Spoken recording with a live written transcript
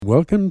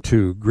Welcome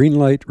to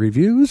Greenlight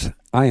Reviews.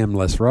 I am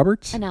Les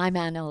Roberts. And I'm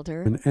Ann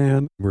Elder.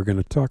 And we're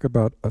going to talk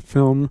about a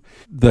film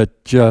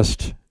that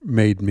just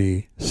made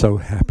me so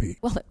happy.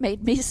 Well, it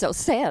made me so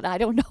sad. I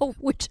don't know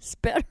which is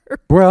better.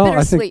 Well, I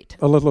Bittersweet.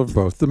 think a little of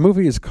both. The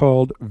movie is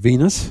called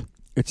Venus.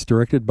 It's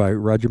directed by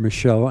Roger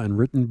Michell and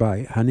written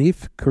by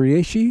Hanif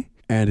Kureishi.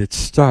 And it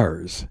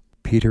stars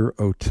Peter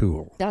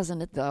O'Toole.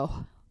 Doesn't it,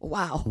 though?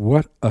 Wow.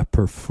 What a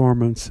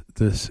performance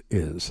this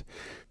is.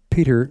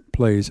 Peter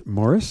plays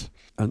Morris,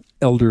 an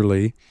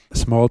elderly,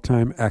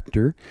 small-time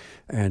actor,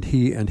 and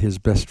he and his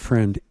best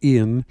friend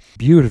Ian,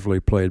 beautifully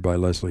played by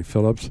Leslie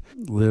Phillips,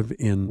 live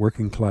in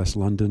working-class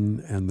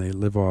London, and they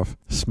live off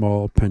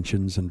small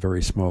pensions and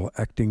very small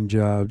acting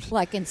jobs.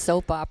 Like in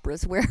soap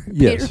operas where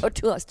Yes. Peter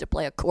O'Toole has to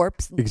play a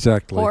corpse and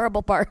Exactly.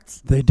 horrible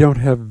parts. They don't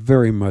have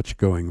very much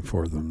going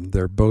for them.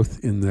 They're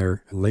both in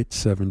their late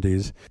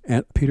 70s,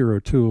 and Peter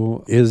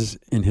O'Toole is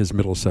in his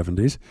middle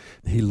 70s.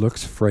 He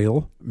looks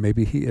frail.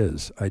 Maybe he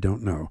is. I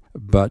don't know.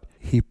 But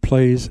he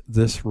plays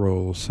this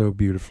role so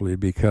beautifully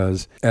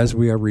because, as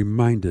we are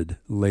reminded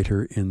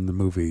later in the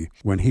movie,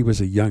 when he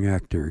was a young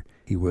actor,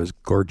 he was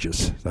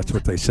gorgeous. That's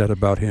what they said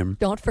about him.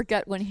 Don't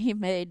forget when he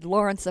made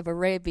Lawrence of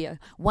Arabia.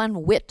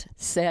 One wit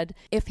said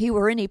if he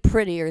were any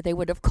prettier, they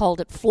would have called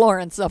it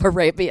Florence of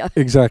Arabia.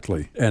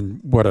 Exactly. And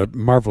what a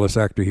marvelous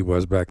actor he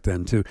was back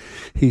then, too.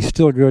 He's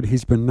still good.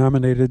 He's been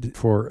nominated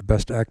for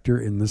Best Actor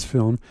in this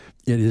film.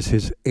 It is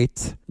his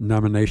 8th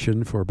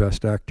nomination for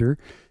Best Actor.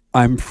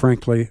 I'm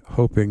frankly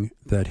hoping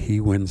that he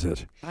wins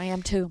it. I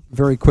am too.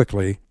 Very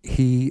quickly,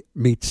 he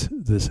meets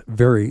this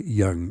very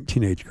young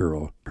teenage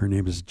girl. Her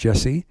name is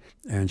Jessie,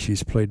 and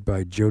she's played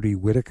by Jodie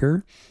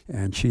Whittaker,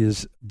 and she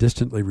is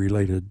distantly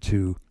related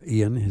to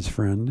Ian, his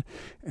friend,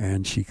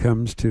 and she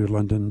comes to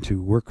London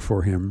to work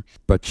for him,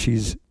 but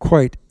she's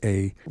quite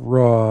a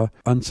raw,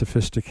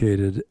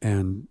 unsophisticated,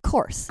 and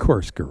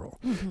coarse girl.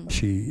 Mm-hmm.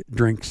 She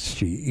drinks,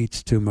 she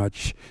eats too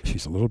much,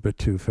 she's a little bit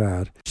too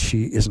fat.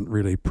 She isn't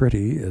really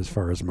pretty as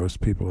far as most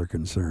people are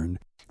concerned.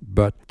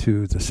 But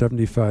to the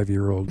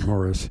 75-year-old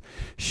Morris,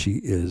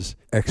 she is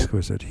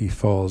exquisite. He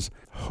falls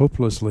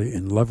hopelessly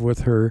in love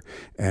with her,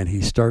 and he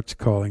starts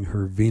calling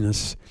her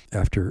Venus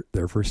after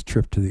their first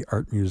trip to the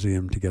art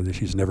museum together.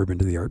 She's never been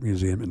to the art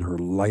museum in her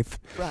life.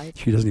 Right.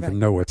 She doesn't even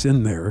know what's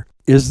in there.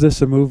 Is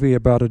this a movie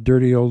about a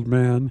dirty old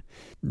man?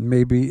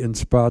 Maybe in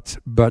spots,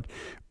 but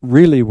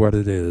really what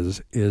it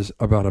is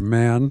about a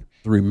man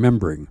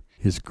remembering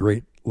his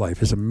great life,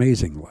 his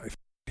amazing life.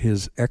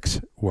 His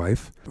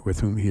ex-wife, with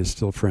whom he is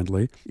still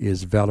friendly,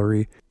 is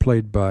Valerie,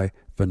 played by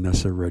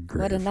Vanessa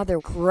Redgrave. What another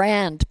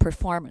grand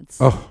performance.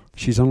 Oh,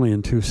 she's only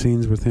in 2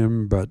 scenes with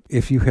him, but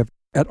if you have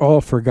at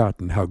all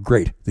forgotten how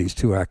great these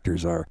 2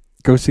 actors are,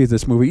 go see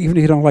this movie. Even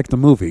if you don't like the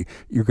movie,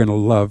 you're going to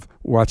love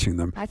watching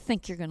them. I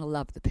think you're going to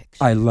love the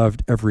picture. I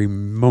loved every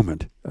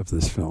moment of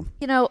this film.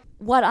 You know,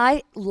 what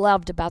I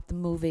loved about the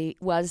movie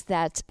was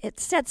that it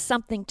said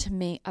something to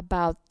me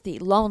about the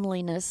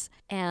loneliness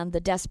and the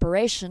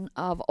desperation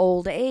of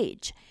old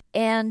age.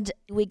 And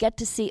we get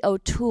to see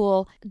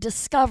O'Toole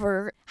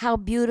discover how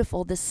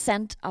beautiful the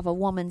scent of a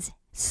woman's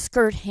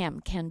skirt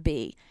hem can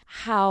be,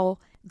 how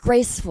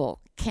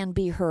graceful can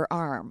be her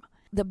arm,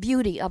 the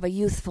beauty of a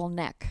youthful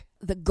neck,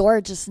 the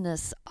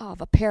gorgeousness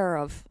of a pair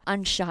of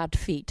unshod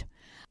feet.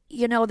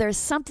 You know, there's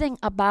something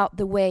about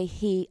the way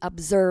he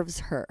observes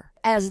her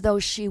as though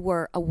she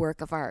were a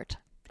work of art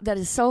that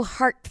is so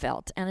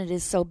heartfelt and it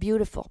is so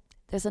beautiful.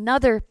 There's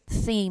another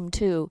theme,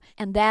 too,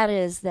 and that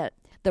is that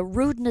the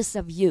rudeness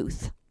of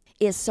youth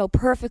is so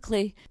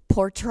perfectly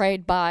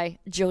portrayed by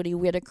Jodie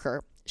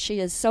Whittaker. She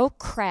is so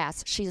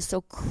crass, she is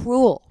so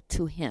cruel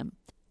to him.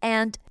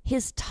 And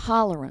his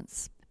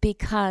tolerance,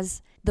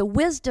 because the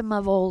wisdom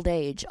of old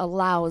age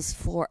allows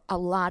for a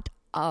lot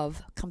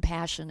of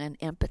compassion and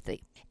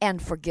empathy and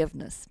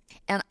forgiveness.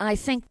 And I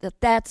think that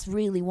that's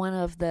really one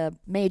of the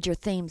major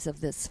themes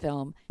of this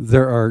film.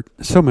 There are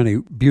so many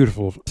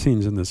beautiful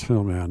scenes in this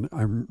film, Anne.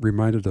 I'm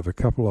reminded of a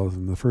couple of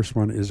them. The first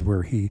one is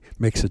where he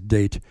makes a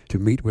date to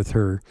meet with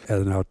her at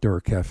an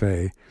outdoor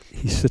cafe.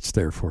 He sits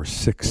there for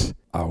 6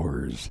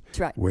 hours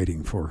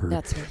waiting for her.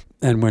 That's right.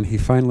 And when he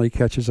finally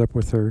catches up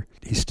with her,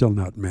 he's still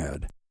not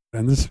mad.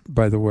 And this,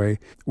 by the way,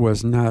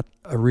 was not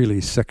a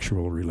really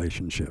sexual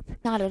relationship.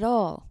 Not at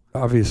all.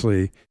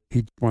 Obviously,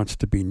 he wants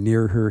to be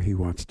near her, he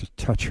wants to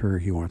touch her,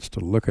 he wants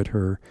to look at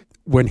her.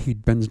 When he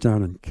bends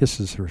down and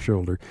kisses her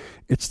shoulder,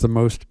 it's the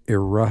most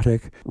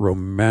erotic,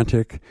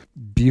 romantic,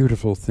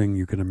 beautiful thing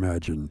you can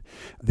imagine.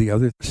 The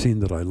other scene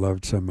that I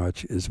loved so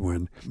much is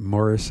when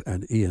Morris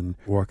and Ian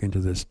walk into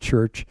this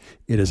church.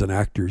 It is an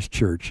actor's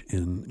church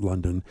in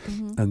London,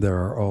 and there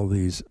are all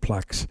these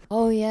plaques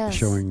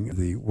showing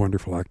the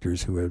wonderful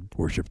actors who had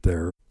worshipped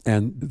there.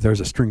 And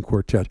there's a string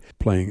quartet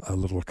playing a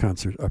little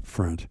concert up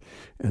front,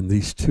 and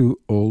these 2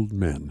 old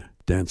men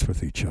dance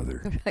with each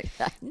other.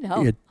 I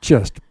know. It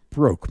just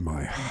broke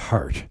my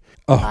heart.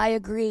 Oh. I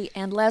agree.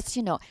 And lest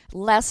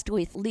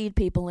we lead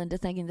people into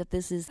thinking that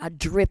this is a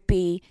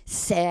drippy,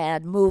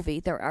 sad movie,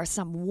 there are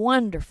some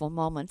wonderful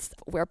moments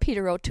where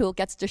Peter O'Toole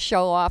gets to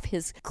show off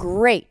his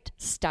great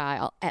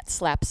style at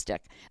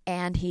slapstick.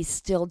 And he's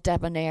still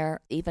debonair,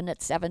 even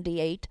at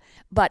 78.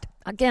 But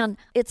again,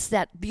 it's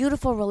that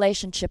beautiful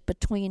relationship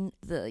between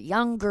the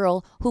young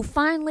girl who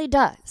finally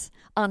does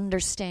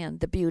understand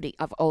the beauty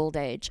of old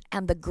age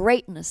and the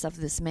greatness of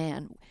this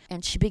man.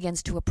 And she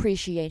begins to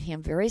appreciate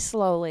him very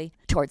slowly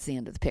towards the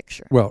end of the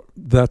picture. Well,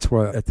 that's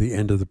why at the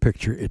end of the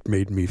picture it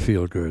made me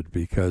feel good,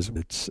 because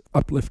it's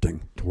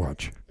uplifting to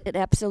watch. It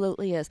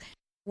absolutely is.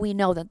 We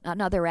know that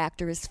another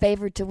actor is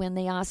favored to win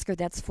the Oscar.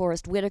 That's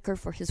Forrest Whitaker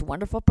for his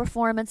wonderful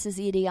performance as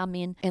Idi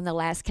Amin in The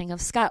Last King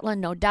of Scotland,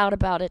 no doubt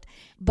about it.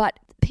 But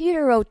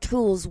Peter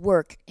O'Toole's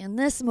work in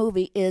this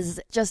movie is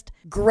just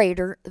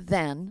greater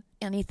than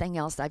anything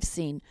else I've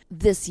seen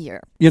this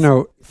year.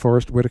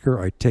 Forrest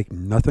Whitaker, I take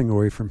nothing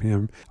away from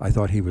him. I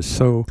thought he was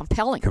so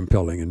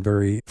compelling and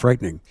very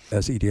frightening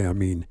as Idi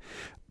Amin.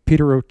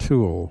 Peter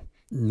O'Toole,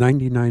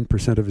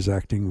 99% of his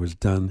acting was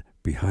done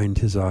behind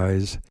his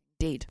eyes.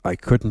 Indeed. I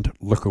couldn't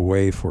look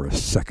away for a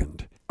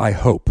second. I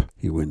hope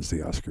he wins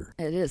the Oscar.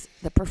 It is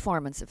the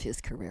performance of his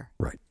career.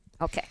 Right.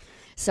 Okay.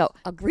 So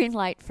a green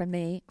light from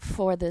me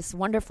for this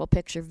wonderful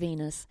picture,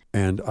 Venus.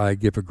 And I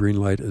give a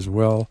green light as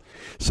well.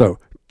 So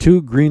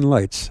 2 green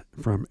lights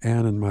from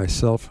Ann and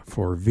myself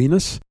for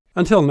Venus.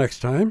 Until next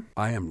time,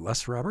 I am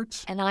Les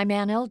Roberts. And I'm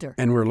Ann Elder.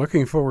 And we're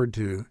looking forward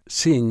to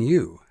seeing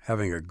you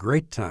having a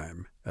great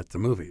time at the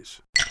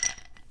movies.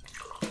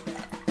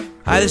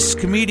 Hi, this is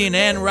comedian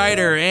and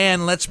writer,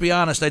 and let's be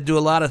honest, I do a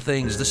lot of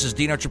things. This is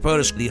Dino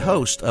Tripodis, the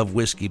host of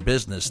Whiskey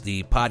Business,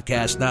 the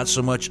podcast not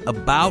so much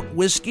about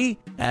whiskey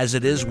as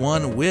it is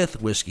one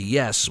with whiskey.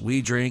 Yes,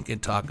 we drink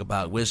and talk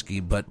about whiskey,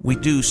 but we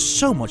do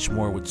so much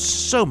more with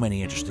so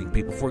many interesting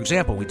people. For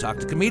example, we talk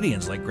to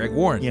comedians like Greg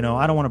Warren.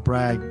 I don't want to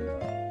brag,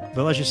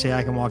 but let's just say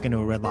I can walk into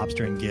a Red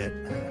Lobster and get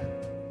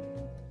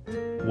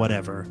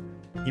whatever.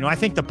 I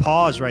think the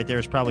pause right there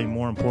is probably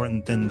more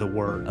important than the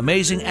word.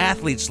 Amazing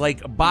athletes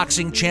like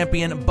boxing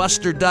champion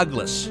Buster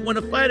Douglas. When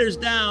a fighter's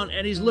down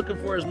and he's looking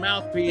for his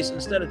mouthpiece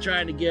instead of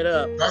trying to get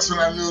up. That's when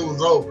I knew it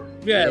was over.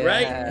 Yeah,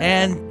 right?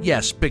 And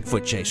yes,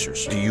 Bigfoot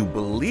chasers. Do you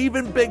believe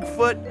in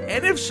Bigfoot?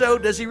 And if so,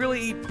 does he really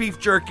eat beef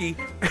jerky?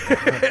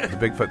 The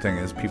Bigfoot thing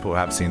is people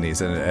have seen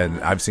these, and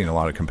I've seen a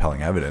lot of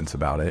compelling evidence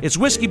about it. It's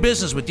Whiskey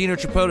Business with Dino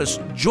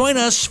Tripodis. Join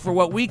us for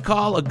what we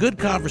call a good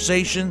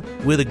conversation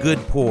with a good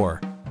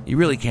pour. You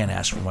really can't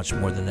ask for much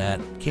more than that,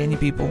 can you,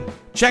 people?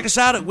 Check us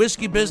out at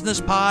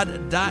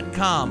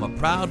whiskeybusinesspod.com, a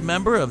proud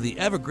member of the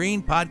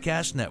Evergreen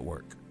Podcast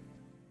Network.